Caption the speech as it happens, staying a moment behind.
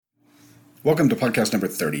Welcome to podcast number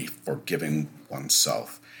 30, Forgiving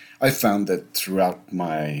Oneself. I found that throughout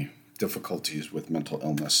my difficulties with mental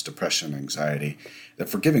illness, depression, anxiety, that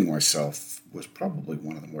forgiving myself was probably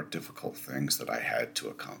one of the more difficult things that I had to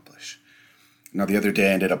accomplish. Now, the other day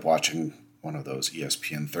I ended up watching one of those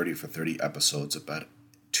ESPN 30 for 30 episodes about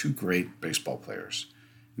two great baseball players.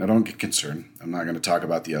 Now, don't get concerned. I'm not going to talk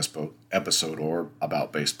about the episode or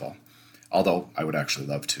about baseball, although I would actually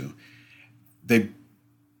love to. They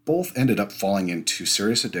both ended up falling into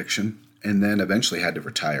serious addiction and then eventually had to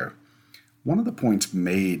retire. One of the points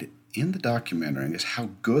made in the documentary is how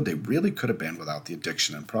good they really could have been without the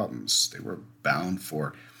addiction and problems. They were bound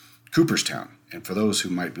for Cooperstown. And for those who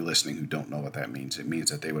might be listening who don't know what that means, it means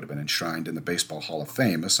that they would have been enshrined in the Baseball Hall of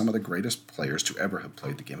Fame as some of the greatest players to ever have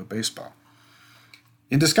played the game of baseball.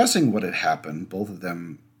 In discussing what had happened, both of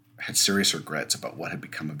them had serious regrets about what had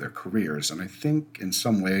become of their careers, and I think in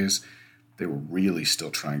some ways they were really still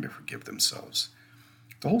trying to forgive themselves.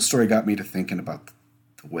 The whole story got me to thinking about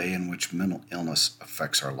the way in which mental illness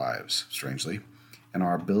affects our lives, strangely, and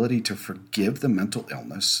our ability to forgive the mental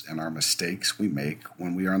illness and our mistakes we make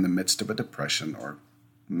when we are in the midst of a depression or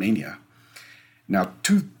mania. Now,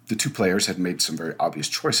 the two players had made some very obvious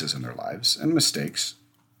choices in their lives, and mistakes,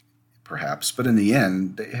 perhaps, but in the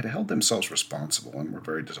end, they had held themselves responsible and were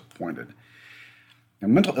very disappointed. Now,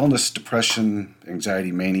 mental illness, depression,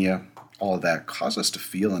 anxiety, mania, all of that cause us to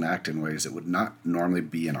feel and act in ways that would not normally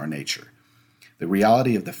be in our nature. The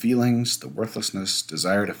reality of the feelings, the worthlessness,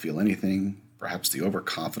 desire to feel anything, perhaps the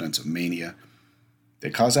overconfidence of mania,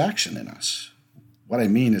 they cause action in us. What I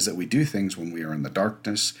mean is that we do things when we are in the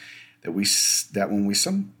darkness, that when we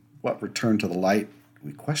somewhat return to the light,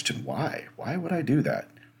 we question why. Why would I do that?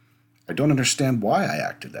 I don't understand why I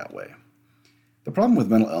acted that way. The problem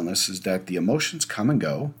with mental illness is that the emotions come and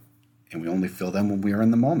go, and we only feel them when we are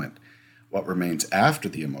in the moment. What remains after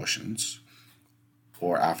the emotions,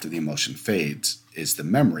 or after the emotion fades, is the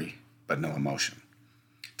memory, but no emotion.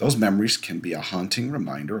 Those memories can be a haunting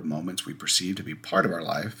reminder of moments we perceive to be part of our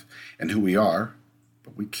life and who we are,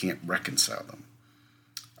 but we can't reconcile them.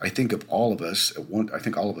 I think all of us at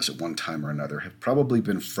one time or another have probably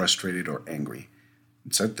been frustrated or angry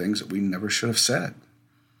and said things that we never should have said.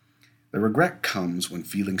 The regret comes when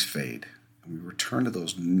feelings fade and we return to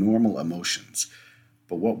those normal emotions.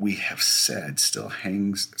 But what we have said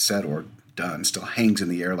or done still hangs in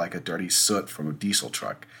the air like a dirty soot from a diesel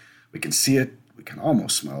truck. We can see it, we can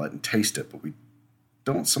almost smell it and taste it, but we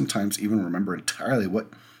don't sometimes even remember entirely what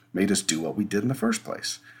made us do what we did in the first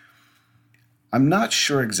place. I'm not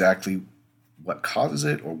sure exactly what causes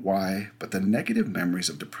it or why, but the negative memories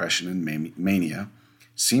of depression and mania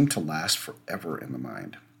seem to last forever in the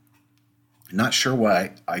mind. Not sure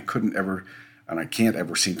why I can't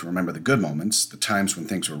ever seem to remember the good moments, the times when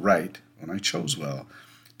things were right, when I chose well,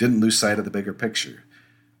 didn't lose sight of the bigger picture.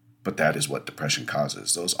 But that is what depression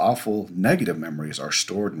causes. Those awful negative memories are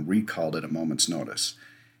stored and recalled at a moment's notice.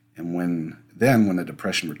 And when the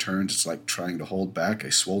depression returns, it's like trying to hold back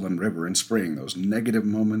a swollen river in spring. Those negative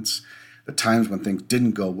moments, the times when things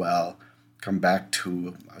didn't go well, come back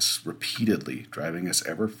to us repeatedly, driving us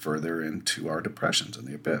ever further into our depressions and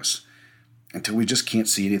the abyss, until we just can't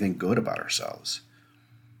see anything good about ourselves.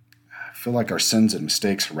 I feel like our sins and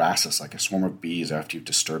mistakes harass us like a swarm of bees after you've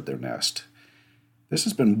disturbed their nest. This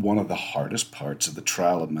has been one of the hardest parts of the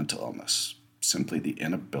trial of mental illness, simply the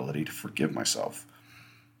inability to forgive myself.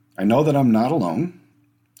 I know that I'm not alone.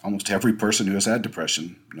 Almost every person who has had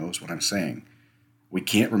depression knows what I'm saying. We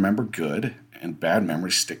can't remember good, and bad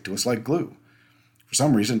memories stick to us like glue. For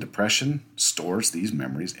some reason, depression stores these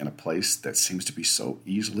memories in a place that seems to be so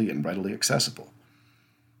easily and readily accessible.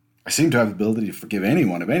 I seem to have the ability to forgive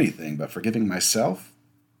anyone of anything, but forgiving myself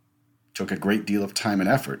took a great deal of time and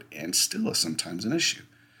effort, and still is sometimes an issue.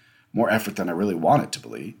 More effort than I really want it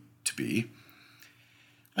to be.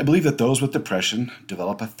 I believe that those with depression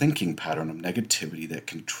develop a thinking pattern of negativity that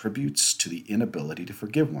contributes to the inability to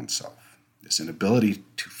forgive oneself. This inability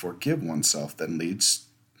to forgive oneself then leads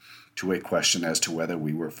to a question as to whether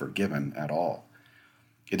we were forgiven at all.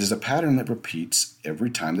 It is a pattern that repeats every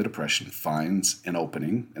time the depression finds an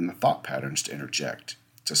opening in the thought patterns to interject.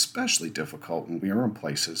 It's especially difficult when we are in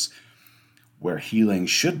places where healing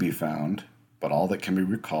should be found, but all that can be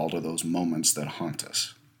recalled are those moments that haunt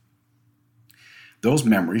us. Those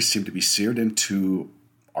memories seem to be seared into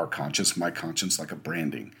our conscience, my conscience, like a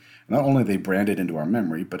branding. Not only are they branded into our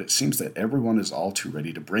memory, but it seems that everyone is all too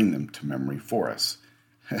ready to bring them to memory for us.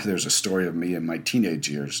 There's a story of me in my teenage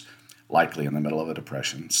years, likely in the middle of a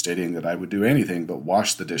depression, stating that I would do anything but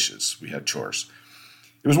wash the dishes. We had chores.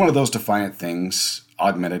 It was one of those defiant things,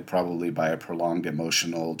 augmented probably by a prolonged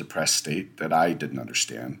emotional, depressed state that I didn't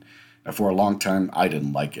understand. Now, for a long time, I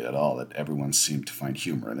didn't like it at all that everyone seemed to find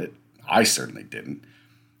humor in it. I certainly didn't.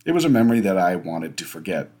 It was a memory that I wanted to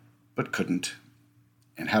forget, but couldn't.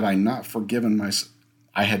 And I had not forgiven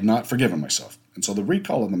myself. And so the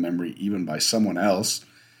recall of the memory, even by someone else,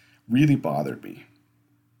 really bothered me.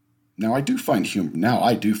 Now I do find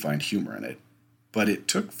humor in it, but it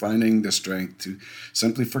took finding the strength to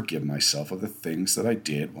simply forgive myself of the things that I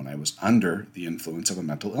did when I was under the influence of a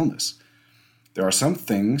mental illness. There are some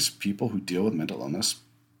things people who deal with mental illness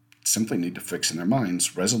simply need to fix in their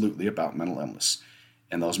minds resolutely about mental illness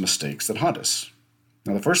and those mistakes that haunt us.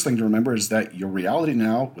 Now, the first thing to remember is that your reality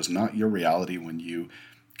now was not your reality when you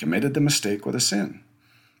committed the mistake or the sin.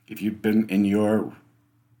 If you'd been in your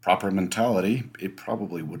proper mentality, it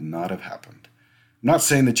probably would not have happened. I'm not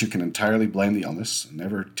saying that you can entirely blame the illness and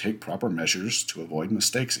never take proper measures to avoid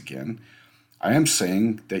mistakes again. I am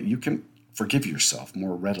saying that you can forgive yourself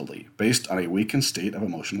more readily based on a weakened state of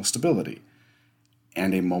emotional stability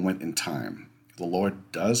and a moment in time. The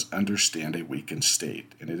Lord does understand a weakened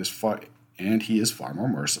state, and He is far more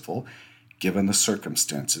merciful given the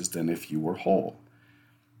circumstances than if you were whole.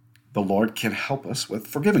 The Lord can help us with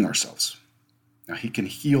forgiving ourselves. Now, He can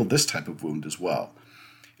heal this type of wound as well.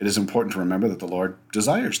 It is important to remember that the Lord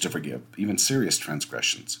desires to forgive even serious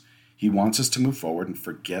transgressions. He wants us to move forward and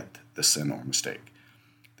forget the sin or mistake.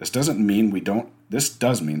 This does mean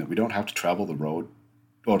that we don't have to travel the road.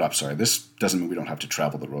 This doesn't mean we don't have to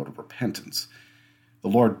travel the road of repentance. The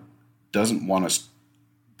Lord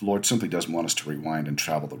simply doesn't want us to rewind and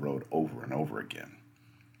travel the road over and over again.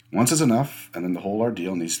 Once is enough, and then the whole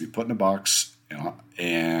ordeal needs to be put in a box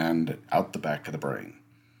and out the back of the brain.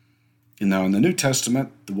 Now, in the New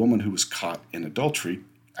Testament, the woman who was caught in adultery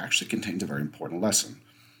actually contains a very important lesson.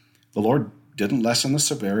 The Lord didn't lessen the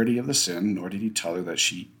severity of the sin, nor did He tell her that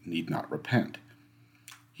she need not repent.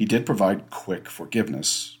 He did provide quick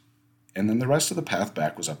forgiveness, and then the rest of the path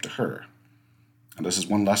back was up to her. And this is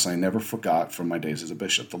one lesson I never forgot from my days as a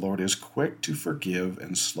bishop. The Lord is quick to forgive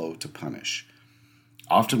and slow to punish.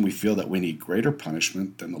 Often we feel that we need greater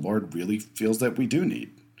punishment than the Lord really feels that we do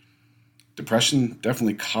need. Depression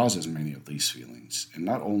definitely causes many of these feelings, and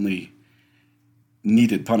not only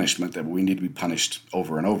needed punishment, that we need to be punished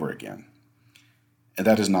over and over again. And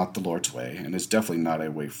that is not the Lord's way, and it's definitely not a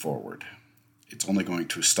way forward. It's only going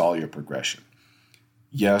to stall your progression.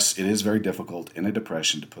 Yes, it is very difficult in a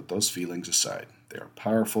depression to put those feelings aside. They are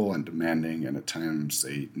powerful and demanding, and at times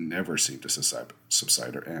they never seem to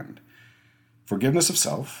subside or end. Forgiveness of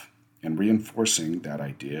self and reinforcing that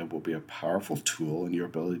idea will be a powerful tool in your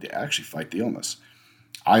ability to actually fight the illness.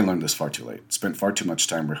 I learned this far too late. Spent far too much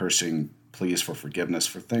time rehearsing pleas for forgiveness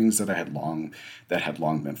for things that had long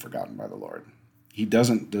been forgotten by the Lord. He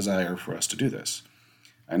doesn't desire for us to do this.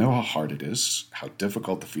 I know how hard it is, how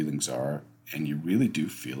difficult the feelings are, and you really do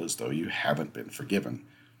feel as though you haven't been forgiven.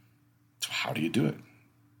 So how do you do it?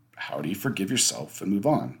 How do you forgive yourself and move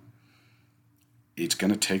on? It's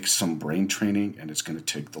going to take some brain training, and it's going to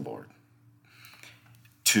take the Lord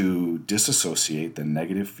to disassociate the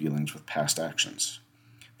negative feelings with past actions.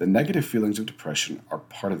 The negative feelings of depression are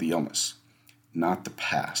part of the illness, not the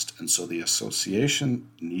past. And so the association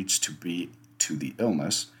needs to be to the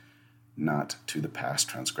illness, not to the past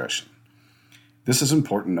transgression. This is an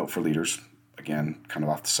important note for leaders, again, kind of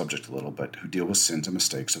off the subject a little bit, who deal with sins and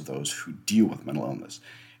mistakes of those who deal with mental illness.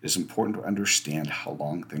 It is important to understand how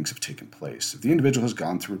long things have taken place. If the individual has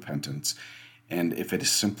gone through repentance, and if it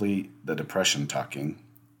is simply the depression talking,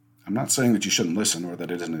 I'm not saying that you shouldn't listen or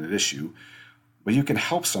that it isn't an issue, but you can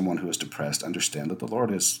help someone who is depressed understand that the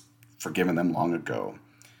Lord has forgiven them long ago,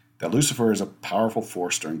 that Lucifer is a powerful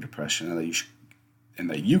force during depression, and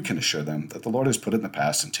that you can assure them that the Lord has put it in the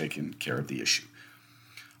past and taken care of the issue.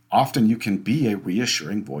 Often you can be a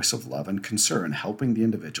reassuring voice of love and concern, helping the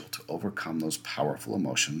individual to overcome those powerful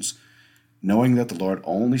emotions, knowing that the Lord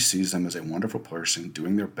only sees them as a wonderful person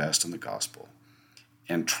doing their best in the gospel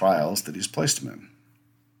and trials that He's placed them in.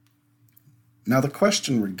 Now, the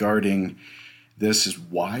question regarding this is,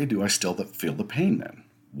 why do I still feel the pain then?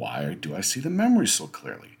 Why do I see the memories so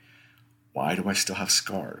clearly? Why do I still have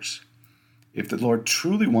scars? If the Lord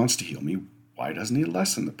truly wants to heal me, why doesn't He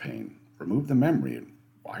lessen the pain, remove the memory, and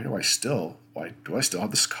why do I still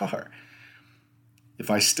have the scar? If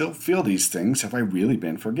I still feel these things, have I really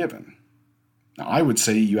been forgiven? Now, I would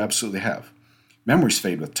say you absolutely have. Memories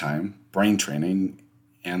fade with time, brain training,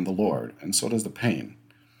 and the Lord, and so does the pain.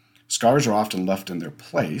 Scars are often left in their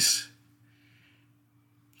place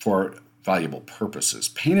for valuable purposes.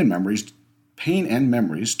 Pain and memories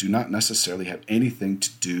do not necessarily have anything to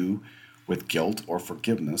do with guilt or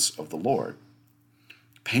forgiveness of the Lord.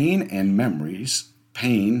 We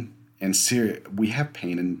have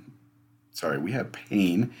pain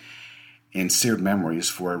pain and seared memories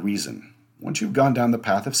for a reason. Once you've gone down the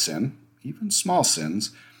path of sin, even small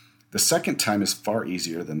sins, the second time is far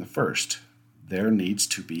easier than the first. There needs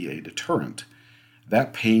to be a deterrent.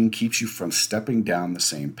 That pain keeps you from stepping down the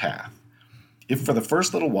same path. If for the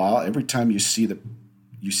first little while, every time you see the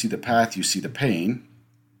path, you see the pain,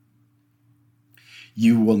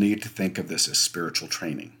 you will need to think of this as spiritual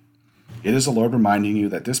training. It is the Lord reminding you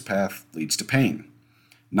that this path leads to pain.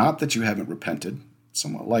 Not that you haven't repented,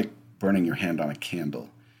 somewhat like burning your hand on a candle.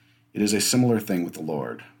 It is a similar thing with the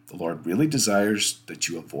Lord. The Lord really desires that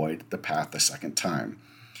you avoid the path a second time.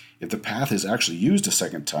 If the path is actually used a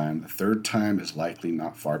second time, the third time is likely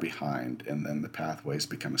not far behind, and then the pathways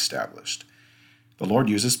become established. The Lord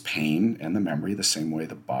uses pain and the memory the same way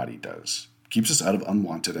the body does. It keeps us out of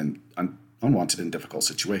unwanted and difficult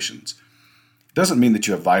situations. It doesn't mean that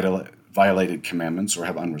you have violated commandments or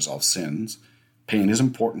have unresolved sins. Pain is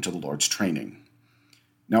important to the Lord's training.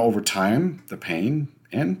 Now, over time, the pain,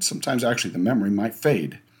 and sometimes actually the memory, might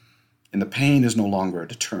fade, and the pain is no longer a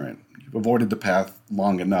deterrent. You've avoided the path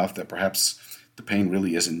long enough that perhaps the pain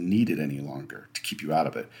really isn't needed any longer to keep you out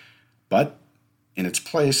of it. But in its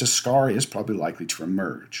place, a scar is probably likely to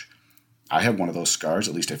emerge. I have one of those scars,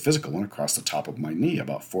 at least a physical one, across the top of my knee,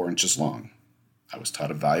 about 4 inches long. I was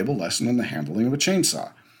taught a valuable lesson in the handling of a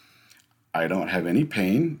chainsaw. I don't have any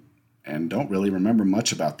pain and don't really remember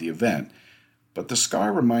much about the event, but the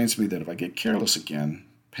scar reminds me that if I get careless again,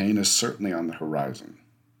 pain is certainly on the horizon.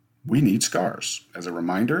 We need scars as a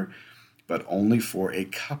reminder, but only for a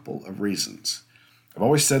couple of reasons. I've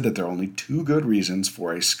always said that there are only 2 good reasons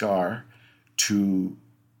for a scar to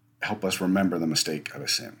help us remember the mistake of a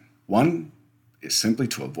sin. One is simply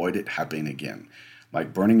to avoid it happening again.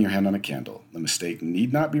 Like burning your hand on a candle, the mistake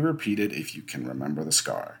need not be repeated if you can remember the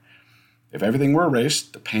scar. If everything were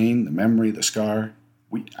erased, the pain, the memory, the scar,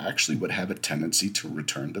 we actually would have a tendency to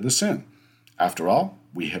return to the sin. After all,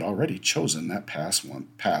 we had already chosen that path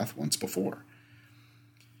once before.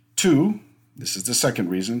 2, this is the second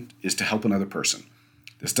reason, is to help another person.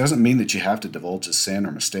 This doesn't mean that you have to divulge a sin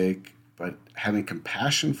or mistake, but having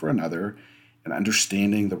compassion for another and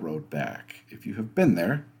understanding the road back. If you have been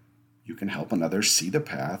there, you can help another see the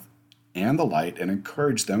path and the light and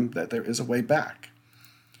encourage them that there is a way back.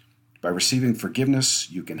 By receiving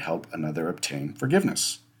forgiveness, you can help another obtain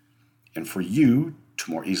forgiveness, and for you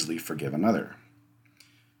to more easily forgive another.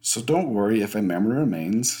 So don't worry if a memory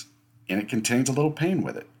remains and it contains a little pain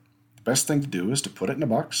with it. The best thing to do is to put it in a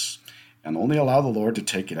box and only allow the Lord to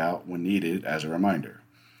take it out when needed as a reminder.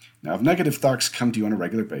 Now, if negative thoughts come to you on a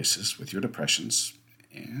regular basis with your depressions,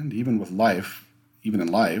 and even in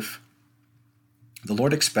life, the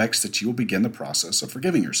Lord expects that you will begin the process of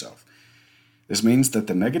forgiving yourself. This means that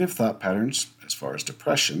the negative thought patterns, as far as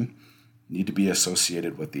depression, need to be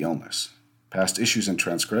associated with the illness. Past issues and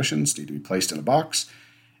transgressions need to be placed in a box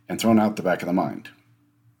and thrown out the back of the mind.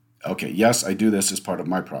 Okay, yes, I do this as part of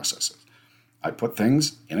my processes. I put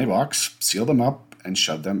things in a box, seal them up, and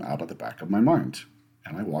shove them out of the back of my mind,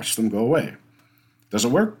 and I watch them go away. Does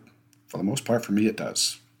it work? For the most part, for me, it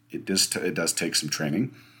does. It does take some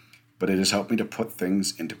training, but it has helped me to put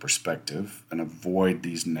things into perspective and avoid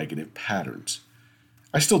these negative patterns.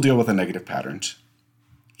 I still deal with the negative patterns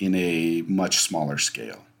in a much smaller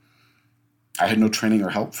scale. I had no training or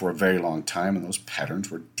help for a very long time, and those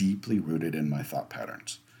patterns were deeply rooted in my thought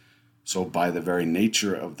patterns. So by the very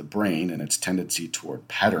nature of the brain and its tendency toward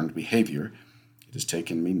patterned behavior, it has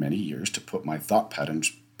taken me many years to put my thought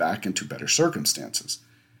patterns back into better circumstances,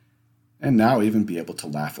 and now even be able to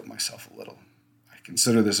laugh at myself a little. I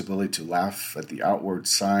consider this ability to laugh at the outward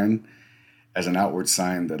sign as an outward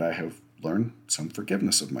sign that I have learned some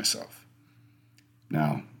forgiveness of myself.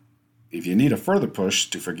 Now, if you need a further push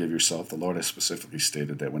to forgive yourself, the Lord has specifically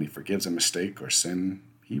stated that when He forgives a mistake or sin,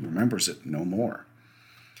 He remembers it no more.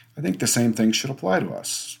 I think the same thing should apply to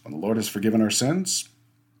us. When the Lord has forgiven our sins,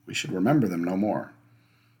 we should remember them no more.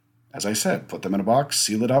 As I said, put them in a box,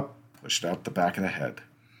 seal it up, push it out the back of the head.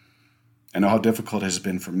 I know how difficult it has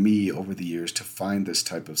been for me over the years to find this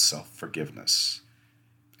type of self-forgiveness.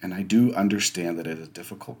 And I do understand that it is a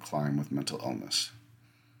difficult climb with mental illness.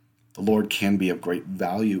 The Lord can be of great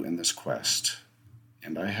value in this quest,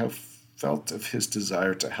 and I have felt of His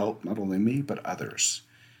desire to help not only me, but others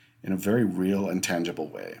in a very real and tangible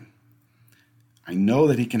way. I know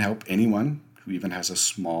that He can help anyone who even has a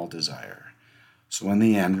small desire. So in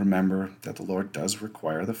the end, remember that the Lord does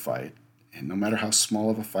require the fight, and no matter how small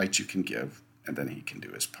of a fight you can give, and then He can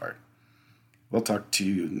do His part. We'll talk to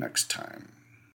you next time.